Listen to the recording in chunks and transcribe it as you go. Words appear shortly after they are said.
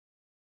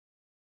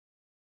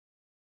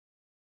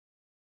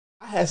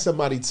I had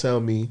somebody tell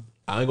me,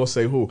 I ain't gonna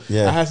say who.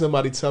 Yeah. I had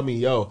somebody tell me,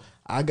 yo,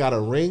 I got a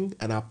ring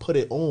and I put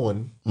it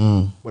on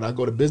when I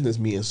go to business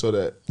meetings so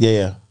that.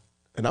 Yeah.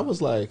 And I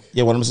was like,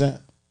 Yeah, 100%.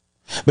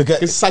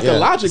 Because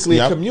psychologically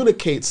it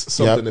communicates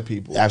something to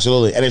people.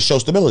 Absolutely. And it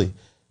shows stability.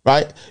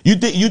 Right? You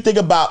think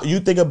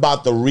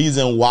about the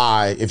reason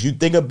why, if you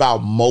think about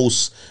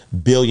most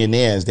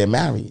billionaires, they're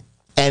married.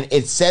 And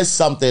it says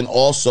something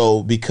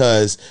also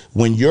because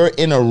when you're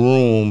in a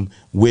room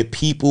with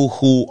people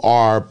who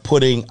are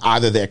putting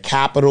either their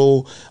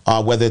capital,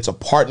 whether it's a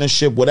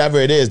partnership, whatever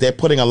it is, they're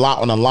putting a lot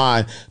on the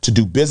line to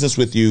do business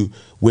with you.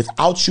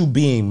 Without you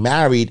being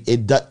married,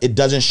 it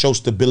doesn't show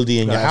stability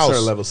in your house.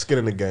 Certain level, skin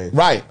in the game.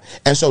 Right.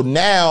 And so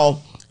now,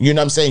 you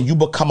know what I'm saying, you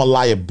become a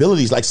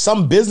liability. Like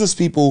some business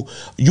people,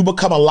 you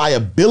become a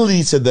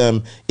liability to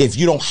them if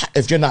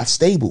you're not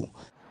stable.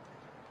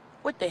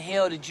 What the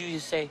hell did you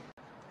just say?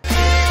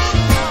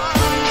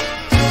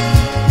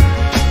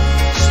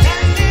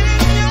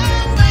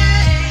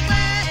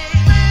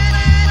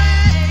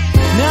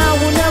 Now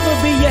I will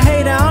never be your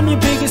hater, I'm your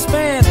biggest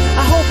fan.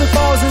 I hope it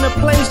falls into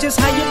place just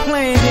how you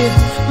planned it.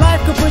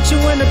 Life could put you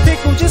in a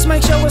pickle, just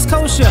make sure it's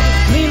kosher.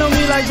 Lean on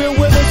me like Bill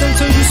Withers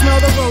until you smell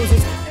the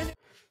roses.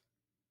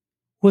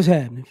 What's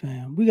happening,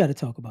 fam? We got to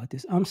talk about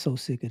this. I'm so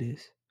sick of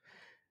this.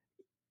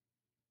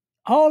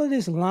 All of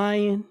this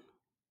lying,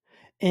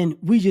 and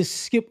we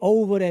just skip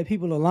over that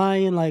people are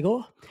lying like,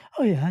 oh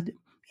yeah,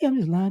 I'm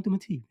just lying through my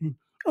teeth.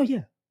 Oh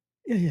yeah,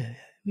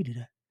 we did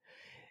that.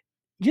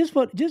 Just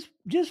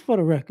for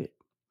the record,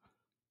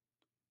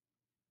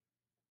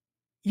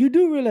 you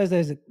do realize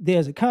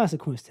there's a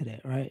consequence to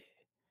that, right?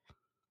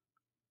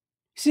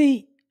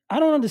 See, I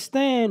don't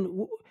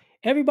understand.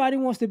 Everybody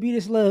wants to be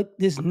this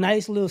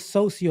nice little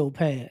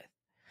sociopath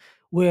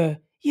where,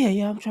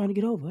 yeah, I'm trying to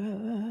get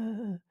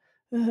over.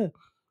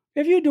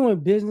 If you're doing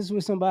business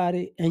with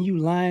somebody and you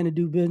lying to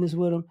do business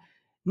with them,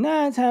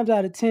 9 times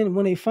out of 10,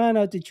 when they find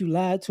out that you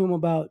lied to them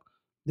about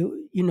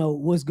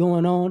what's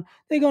going on,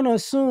 they're gonna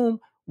assume,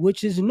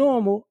 which is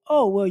normal.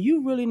 Oh, well,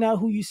 you really not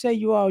who you say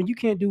you are, and you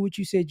can't do what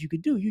you said you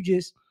could do. You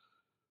just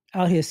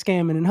out here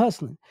scamming and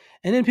hustling.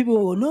 And then people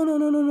will go,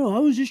 no. I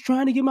was just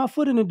trying to get my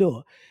foot in the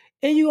door.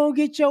 And you're going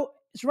to get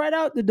it's right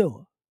out the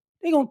door.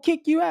 They're going to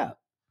kick you out.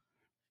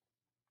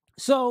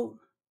 So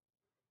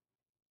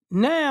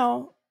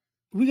now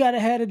we got to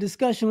have a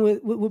discussion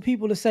with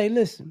people to say,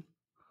 listen,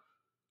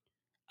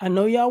 I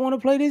know y'all want to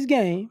play this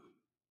game,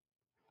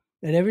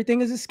 that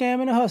everything is a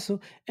scam and a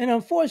hustle. And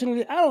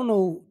unfortunately, I don't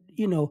know,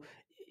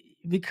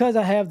 because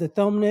I have the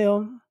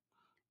thumbnail,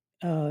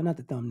 not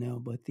the thumbnail,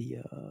 but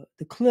the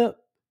clip,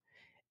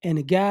 and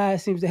the guy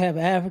seems to have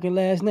an African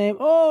last name.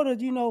 Oh,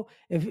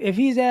 if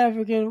he's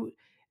African,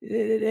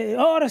 the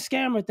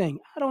scammer thing.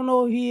 I don't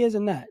know if he is or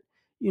not,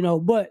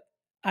 but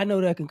I know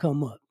that can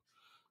come up.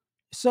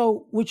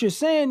 So what you're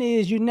saying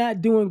is you're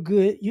not doing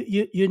good.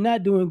 You're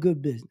not doing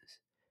good business.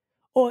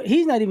 Or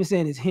he's not even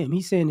saying it's him.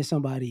 He's saying it's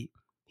somebody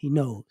he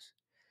knows,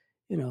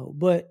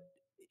 But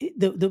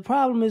the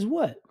problem is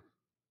what?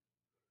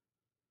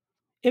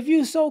 If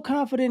you're so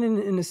confident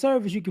in the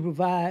service you can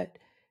provide,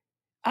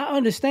 I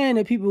understand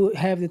that people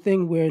have the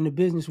thing where in the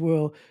business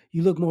world,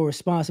 you look more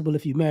responsible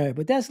if you're married,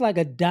 but that's like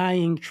a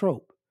dying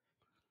trope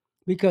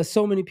because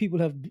so many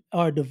people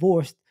are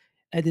divorced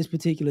at this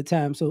particular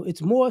time. So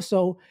it's more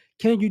so,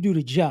 can you do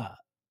the job?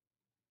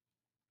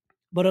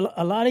 But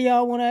a lot of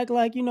y'all want to act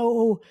like,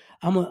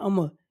 I'm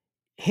a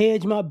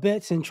hedge my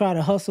bets and try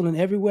to hustle in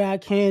everywhere I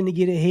can to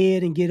get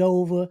ahead and get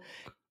over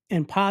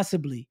and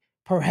possibly,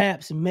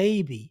 perhaps,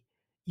 maybe,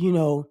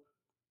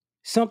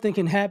 something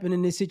can happen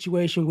in this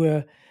situation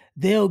where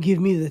they'll give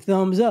me the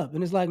thumbs up.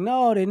 And it's like,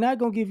 no, they're not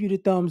going to give you the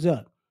thumbs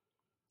up.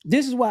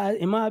 This is why,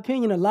 in my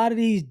opinion, a lot of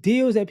these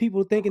deals that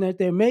people are thinking that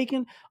they're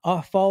making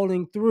are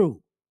falling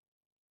through.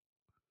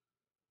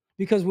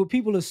 Because what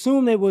people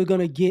assume they were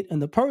going to get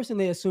and the person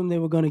they assume they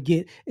were going to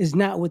get is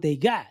not what they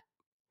got.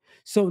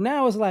 So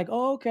now it's like,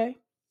 oh, okay.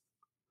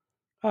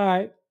 All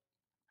right.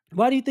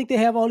 Why do you think they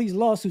have all these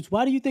lawsuits?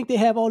 Why do you think they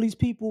have all these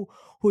people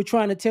who are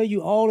trying to tell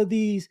you all of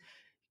these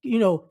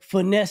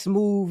finesse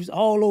moves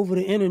all over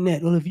the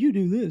internet? Well, if you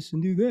do this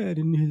and do that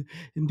and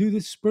do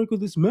this, sprinkle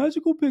this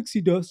magical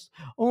pixie dust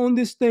on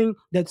this thing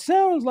that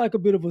sounds like a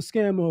bit of a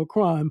scam or a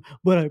crime,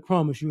 but I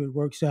promise you it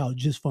works out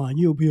just fine.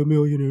 You'll be a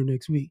millionaire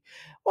next week.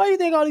 Why do you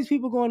think all these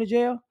people going to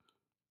jail?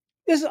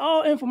 This is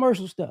all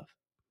infomercial stuff.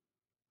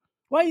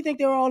 Why do you think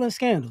they're all in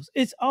scandals?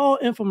 It's all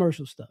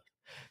infomercial stuff.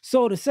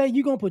 So to say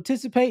you're going to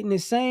participate in the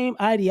same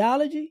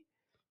ideology,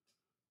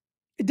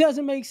 it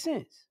doesn't make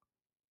sense.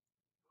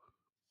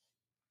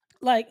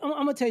 Like, I'm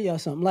going to tell y'all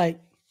something.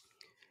 Like,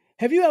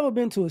 have you ever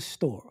been to a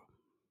store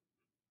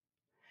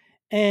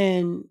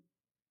and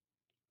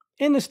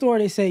in the store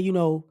they say,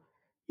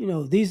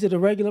 these are the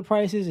regular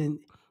prices and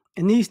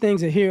these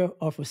things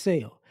are for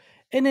sale.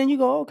 And then you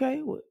go,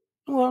 okay, well,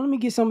 let me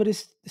get some of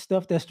this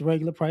stuff that's the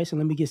regular price and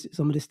let me get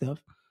some of this stuff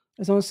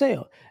that's on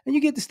sale. And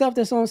you get the stuff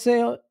that's on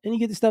sale and you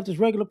get the stuff that's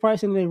regular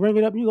price and they ring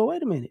it up and you go,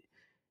 wait a minute.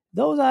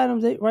 Those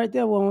items right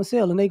there were on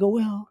sale. And they go,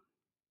 well,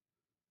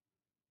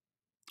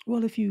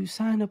 if you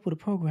sign up with a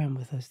program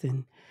with us,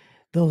 then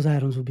those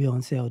items will be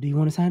on sale. Do you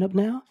want to sign up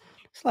now?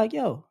 It's like,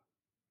 yo,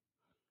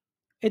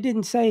 it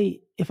didn't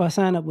say if I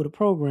sign up with a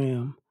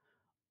program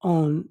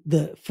on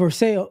the for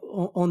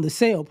sale on the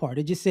sale part.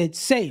 It just said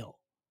sale.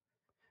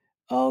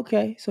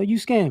 Okay, so you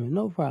scamming,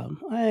 no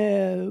problem.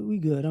 We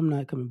good. I'm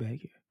not coming back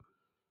here.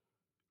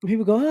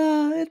 People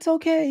go, it's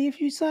okay if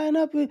you sign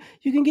up,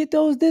 you can get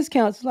those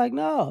discounts. It's like,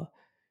 no,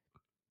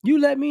 you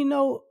let me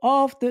know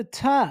off the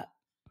top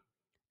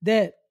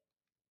that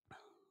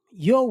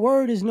your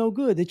word is no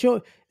good.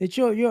 That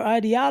your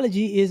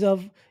ideology is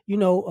of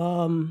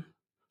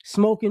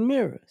smoke and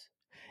mirrors,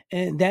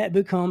 and that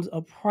becomes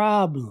a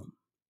problem.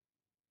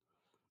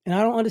 And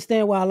I don't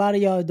understand why a lot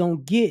of y'all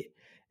don't get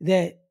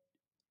that.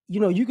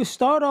 You can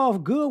start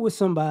off good with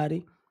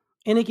somebody,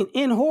 and it can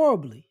end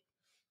horribly.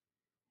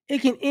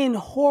 It can end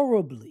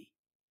horribly.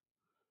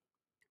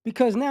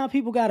 Because now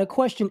people got to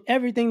question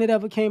everything that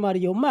ever came out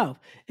of your mouth.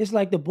 It's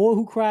like the boy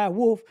who cried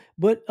wolf,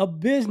 but a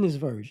business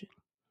version,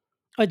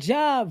 a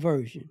job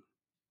version.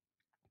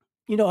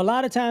 A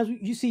lot of times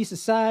you see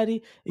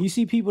society and you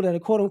see people that are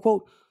quote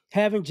unquote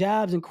having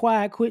jobs and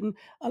quiet quitting.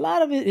 A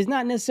lot of it is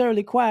not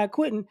necessarily quiet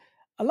quitting.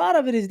 A lot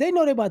of it is they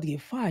know they're about to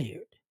get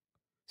fired.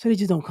 So they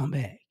just don't come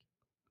back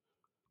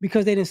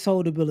because they didn't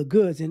sold the bill of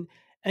goods. And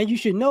you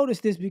should notice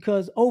this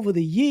because over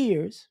the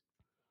years,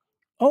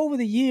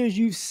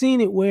 you've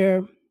seen it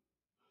where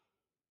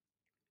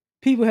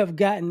people have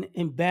gotten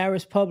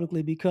embarrassed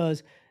publicly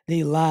because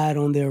they lied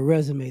on their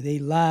resume. They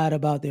lied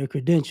about their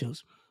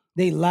credentials.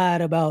 They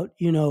lied about,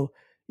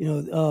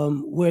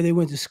 where they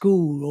went to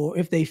school or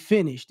if they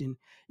finished. And,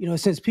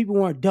 since people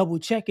weren't double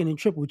checking and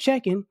triple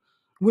checking,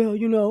 well,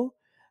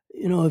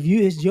 if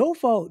it's your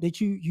fault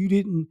that you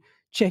didn't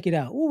check it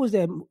out. What was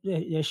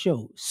that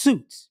show?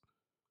 Suits.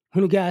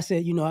 When the guy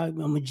said,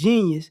 I'm a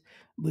genius,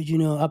 but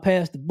I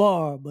passed the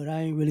bar, but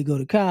I ain't really go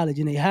to college,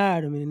 and they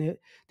hired him, and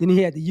then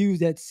he had to use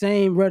that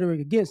same rhetoric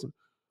against him.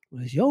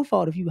 Well, it's your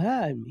fault if you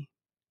hired me,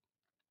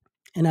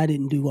 and I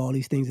didn't do all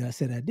these things that I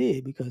said I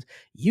did because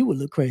you would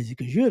look crazy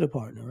because you're the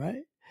partner,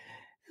 right?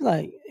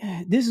 Like,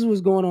 this is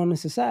what's going on in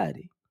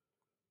society.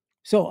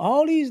 So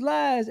all these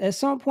lies at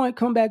some point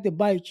come back to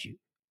bite you.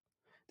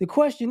 The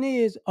question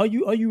is, are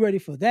you ready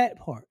for that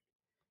part?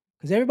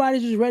 Because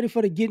everybody's just ready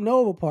for the getting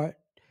over part,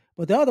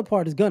 but the other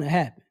part is gonna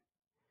happen.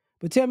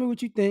 But tell me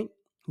what you think.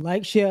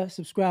 Like, share,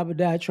 subscribe, or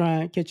die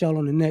trying. Catch y'all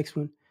on the next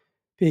one.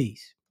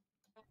 Peace.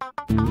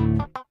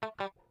 You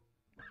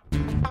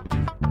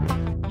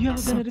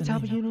ever been at the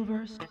top of the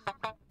universe?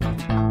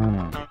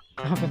 I'm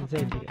gonna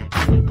tell you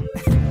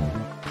that.